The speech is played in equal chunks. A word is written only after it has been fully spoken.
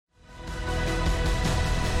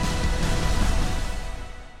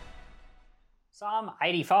Psalm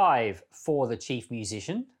 85 for the chief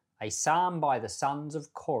musician, a psalm by the sons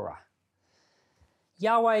of Korah.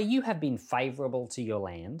 Yahweh, you have been favourable to your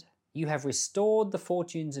land. You have restored the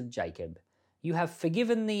fortunes of Jacob. You have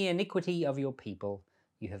forgiven the iniquity of your people.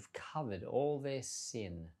 You have covered all their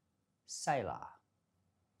sin. Selah.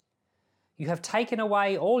 You have taken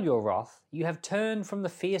away all your wrath. You have turned from the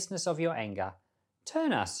fierceness of your anger.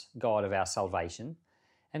 Turn us, God of our salvation,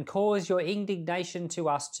 and cause your indignation to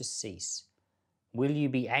us to cease. Will you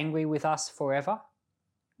be angry with us forever?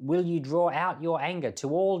 Will you draw out your anger to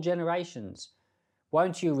all generations?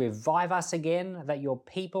 Won't you revive us again, that your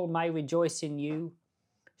people may rejoice in you?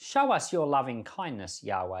 Show us your loving kindness,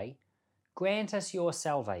 Yahweh. Grant us your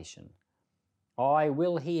salvation. I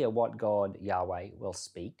will hear what God, Yahweh, will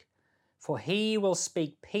speak, for he will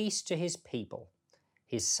speak peace to his people,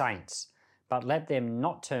 his saints, but let them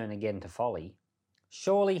not turn again to folly.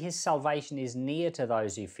 Surely his salvation is near to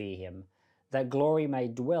those who fear him, that glory may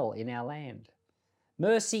dwell in our land.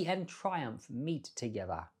 Mercy and triumph meet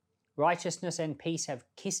together. Righteousness and peace have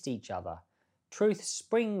kissed each other. Truth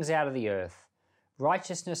springs out of the earth.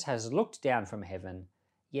 Righteousness has looked down from heaven.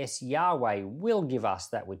 Yes, Yahweh will give us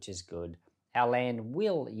that which is good. Our land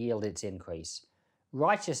will yield its increase.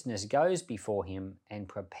 Righteousness goes before him and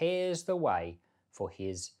prepares the way for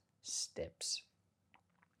his steps.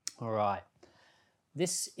 All right.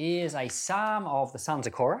 This is a psalm of the sons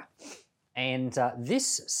of Korah. And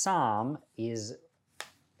this psalm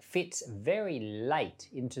fits very late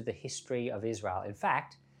into the history of Israel. In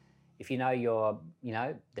fact, if you know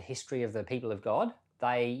the history of the people of God,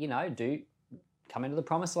 they do come into the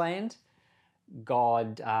promised land.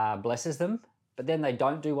 God blesses them, but then they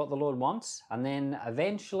don't do what the Lord wants, and then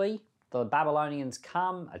eventually the Babylonians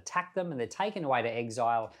come, attack them, and they're taken away to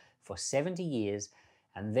exile for 70 years,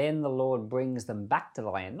 and then the Lord brings them back to the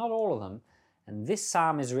land. Not all of them. And this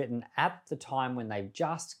psalm is written at the time when they've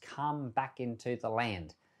just come back into the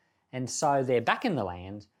land. And so they're back in the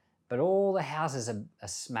land, but all the houses are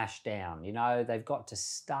smashed down. They've got to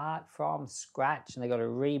start from scratch and they've got to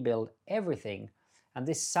rebuild everything. And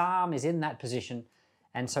this psalm is in that position.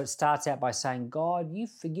 And so it starts out by saying, God,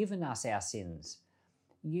 you've forgiven us our sins.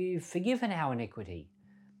 You've forgiven our iniquity.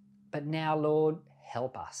 But now, Lord,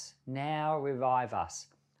 help us. Now revive us.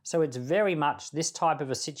 So it's very much this type of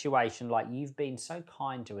a situation, like, you've been so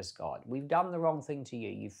kind to us, God. We've done the wrong thing to you.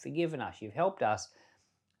 You've forgiven us. You've helped us.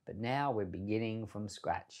 But now we're beginning from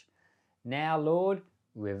scratch. Now, Lord,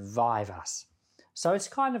 revive us. So it's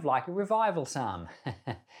kind of like a revival psalm.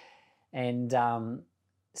 And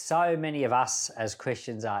so many of us as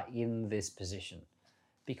Christians are in this position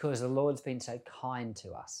because the Lord's been so kind to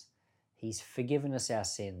us. He's forgiven us our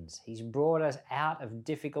sins. He's brought us out of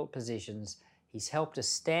difficult positions. He's helped us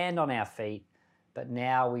stand on our feet, but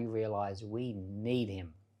now we realize we need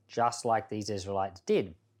him, just like these Israelites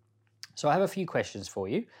did. So I have a few questions for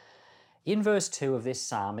you. In verse 2 of this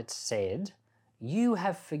psalm, it said, you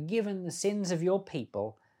have forgiven the sins of your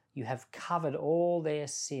people. You have covered all their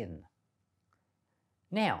sin.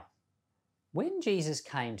 Now, when Jesus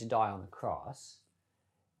came to die on the cross,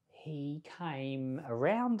 he came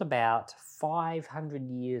around about 500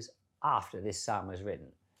 years after this psalm was written.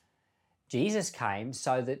 Jesus came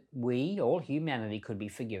so that we, all humanity, could be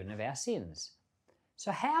forgiven of our sins. So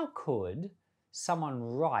how could someone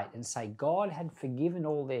write and say God had forgiven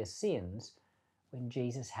all their sins when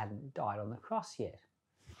Jesus hadn't died on the cross yet?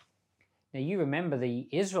 Now, you remember the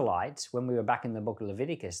Israelites, when we were back in the book of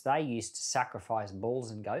Leviticus, they used to sacrifice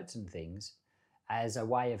bulls and goats and things as a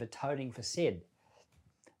way of atoning for sin.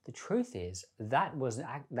 The truth is that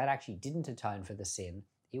actually didn't atone for the sin.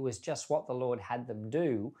 It was just what the Lord had them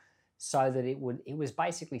do, so that it was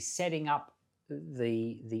basically setting up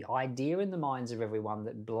the idea in the minds of everyone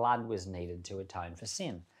that blood was needed to atone for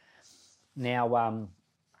sin. Now,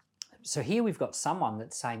 so here we've got someone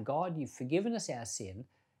that's saying, God, you've forgiven us our sin.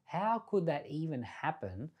 How could that even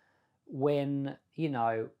happen when,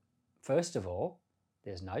 first of all,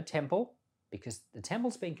 there's no temple, because the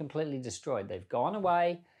temple's been completely destroyed. They've gone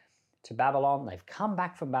away to Babylon. They've come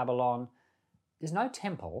back from Babylon. There's no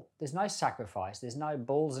temple, there's no sacrifice, there's no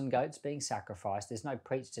bulls and goats being sacrificed, there's no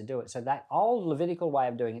priest to do it. So that old Levitical way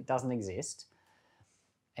of doing it doesn't exist.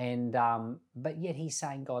 And but yet he's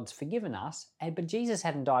saying God's forgiven us, but Jesus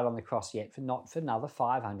hadn't died on the cross yet not for another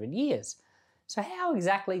 500 years. So how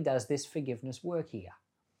exactly does this forgiveness work here?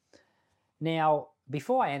 Now,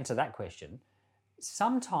 before I answer that question,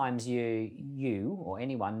 sometimes you or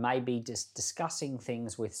anyone may be just discussing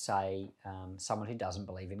things with, say, someone who doesn't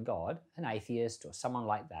believe in God, an atheist or someone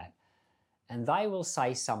like that, and they will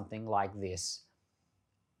say something like this.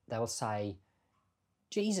 They will say,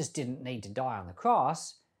 Jesus didn't need to die on the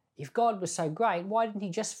cross. if God was so great, why didn't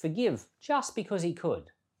he just forgive just because he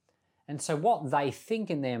could? And so what they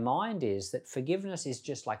think in their mind is that forgiveness is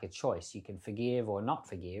just like a choice. You can forgive or not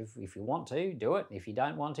forgive. If you want to, do it. If you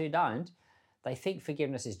don't want to, don't. They think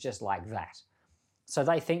forgiveness is just like that. So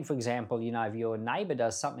they think, for example, if your neighbor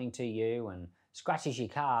does something to you and scratches your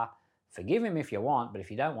car, forgive him if you want, but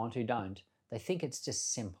if you don't want to, don't. They think it's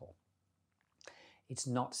just simple. It's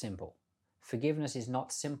not simple. Forgiveness is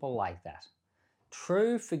not simple like that.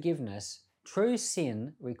 True forgiveness, true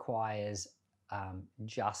sin requires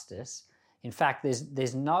justice. In fact,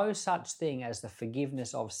 there's no such thing as the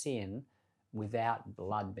forgiveness of sin without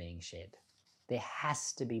blood being shed. There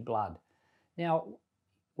has to be blood. Now,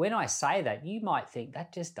 when I say that, you might think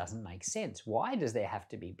that just doesn't make sense. Why does there have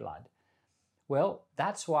to be blood? Well,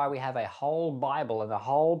 that's why we have a whole Bible and a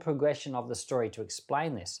whole progression of the story to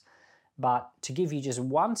explain this. But to give you just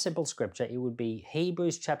one simple scripture, it would be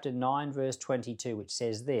Hebrews chapter 9, verse 22, which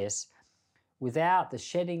says this: without the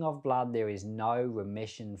shedding of blood, there is no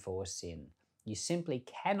remission for sin. You simply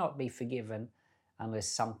cannot be forgiven unless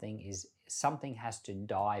something has to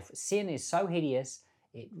die. Sin is so hideous,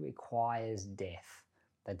 it requires death.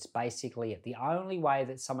 That's basically it. The only way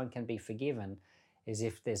that someone can be forgiven is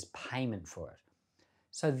if there's payment for it.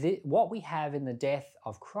 So what we have in the death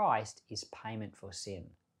of Christ is payment for sin.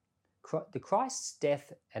 The Christ's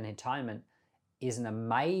death and atonement is an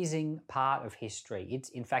amazing part of history.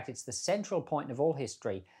 In fact, it's the central point of all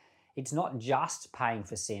history. It's not just paying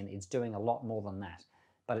for sin, it's doing a lot more than that.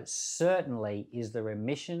 But it certainly is the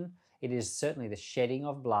remission, it is certainly the shedding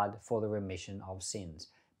of blood for the remission of sins.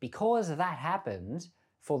 Because that happened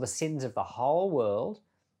for the sins of the whole world,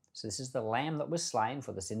 so this is the Lamb that was slain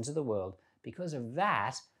for the sins of the world, because of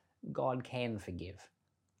that, God can forgive.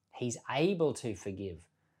 He's able to forgive.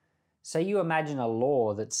 So you imagine a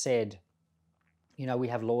law that said, we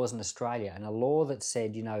have laws in Australia, and a law that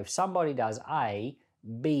said, if somebody does A,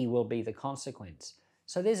 B will be the consequence.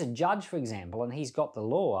 So there's a judge, for example, and he's got the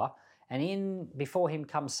law, and before him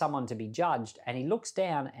comes someone to be judged, and he looks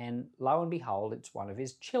down, and lo and behold, it's one of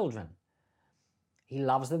his children. He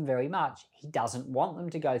loves them very much. He doesn't want them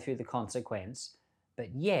to go through the consequence,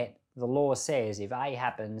 but yet the law says if A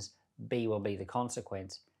happens, B will be the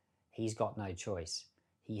consequence. He's got no choice.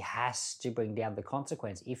 He has to bring down the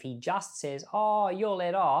consequence. If he just says, oh, you're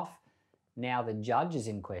let off, now the judge is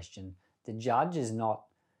in question. The judge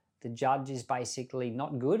is basically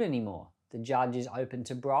not good anymore. The judge is open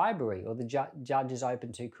to bribery, or the judge is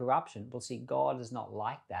open to corruption. Well, see, God is not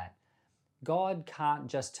like that. God can't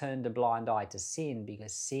just turn a blind eye to sin,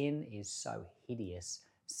 because sin is so hideous.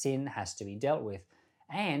 Sin has to be dealt with.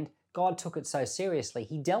 And God took it so seriously,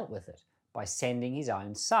 he dealt with it by sending his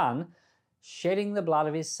own son, shedding the blood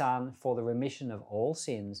of his son for the remission of all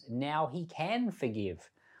sins. Now he can forgive.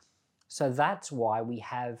 So that's why we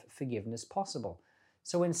have forgiveness possible.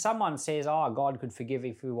 So when someone says, oh, God could forgive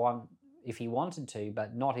if he wanted to,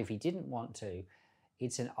 but not if he didn't want to,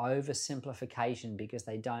 it's an oversimplification, because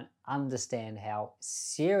they don't understand how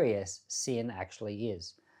serious sin actually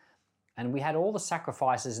is. And we had all the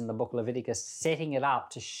sacrifices in the book Leviticus setting it up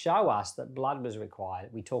to show us that blood was required.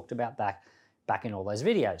 We talked about that back in all those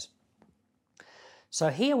videos. So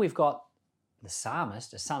here we've got the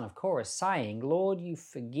psalmist, a son of Korah, saying, Lord, you've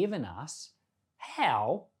forgiven us.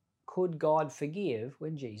 How could God forgive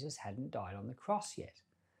when Jesus hadn't died on the cross yet?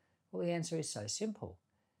 Well, the answer is so simple.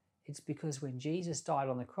 It's because when Jesus died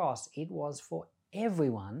on the cross, it was for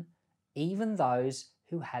everyone, even those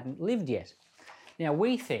who hadn't lived yet. Now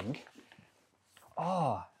we think,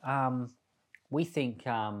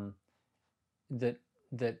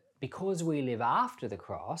 that because we live after the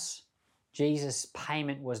cross, Jesus'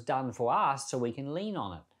 payment was done for us so we can lean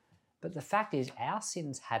on it. But the fact is, our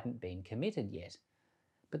sins hadn't been committed yet.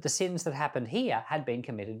 But the sins that happened here had been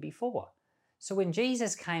committed before. So when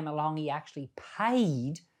Jesus came along, he actually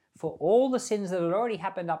paid for all the sins that had already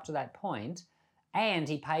happened up to that point, and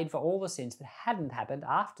he paid for all the sins that hadn't happened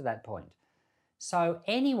after that point. So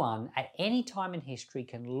anyone at any time in history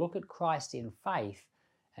can look at Christ in faith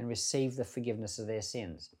and receive the forgiveness of their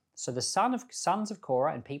sins. So the sons of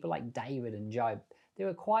Korah and people like David and Job, there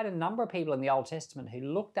were quite a number of people in the Old Testament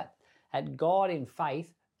who looked at God in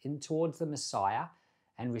faith towards the Messiah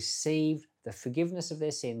and received the forgiveness of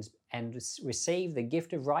their sins and received the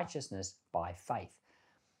gift of righteousness by faith.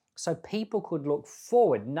 So people could look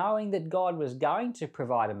forward, knowing that God was going to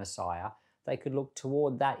provide a Messiah. They could look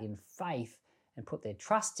toward that in faith and put their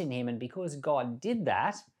trust in him. And because God did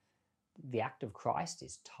that, the act of Christ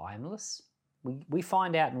is timeless. We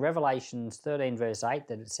find out in Revelation 13 verse 8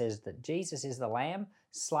 that it says that Jesus is the Lamb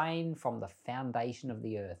slain from the foundation of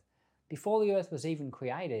the earth. Before the earth was even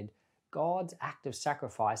created, God's act of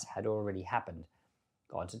sacrifice had already happened.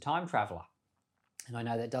 God's a time traveler. And I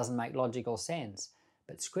know that doesn't make logical sense,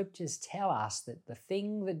 but scriptures tell us that the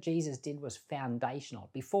thing that Jesus did was foundational.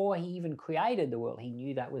 Before he even created the world, he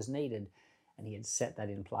knew that was needed, and he had set that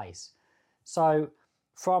in place. So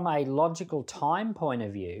from a logical time point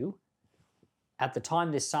of view, at the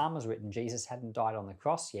time this psalm was written, Jesus hadn't died on the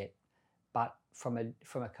cross yet, but from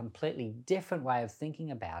a completely different way of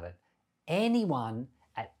thinking about it, anyone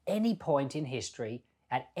at any point in history,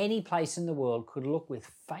 at any place in the world, could look with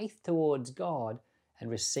faith towards God and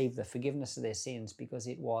receive the forgiveness of their sins, because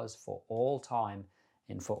it was for all time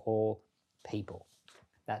and for all people.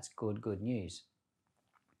 That's good news.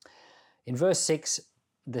 In verse 6,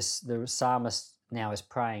 the psalmist now is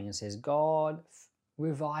praying and says, God,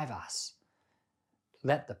 revive us.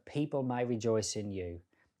 Let the people may rejoice in you.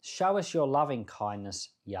 Show us your loving kindness,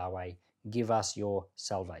 Yahweh. Give us your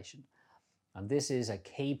salvation. And this is a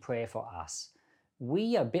key prayer for us.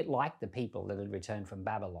 We are a bit like the people that had returned from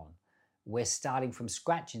Babylon. We're starting from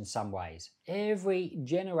scratch in some ways. Every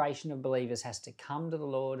generation of believers has to come to the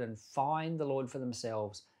Lord and find the Lord for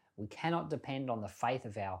themselves. We cannot depend on the faith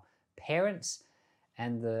of our parents,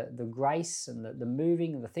 and the grace and the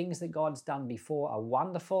moving and the things that God's done before are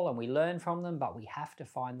wonderful, and we learn from them, but we have to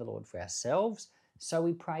find the Lord for ourselves. So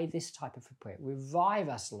we pray this type of a prayer. Revive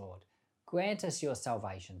us, Lord. Grant us your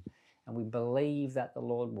salvation. And we believe that the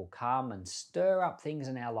Lord will come and stir up things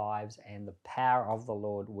in our lives, and the power of the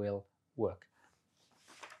Lord will work.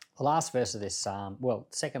 The last verse of this psalm,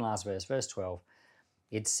 second last verse, verse 12,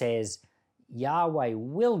 it says, Yahweh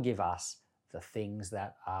will give us the things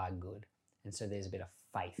that are good. And so there's a bit of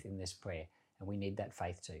faith in this prayer, and we need that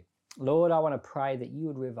faith too. Lord, I want to pray that you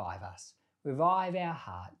would revive us, revive our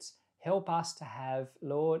hearts, help us to have,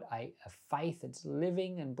 Lord, a faith that's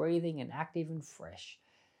living and breathing and active and fresh.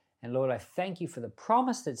 And Lord, I thank you for the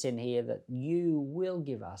promise that's in here that you will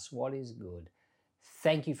give us what is good.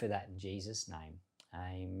 Thank you for that in Jesus' name.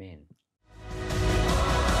 Amen.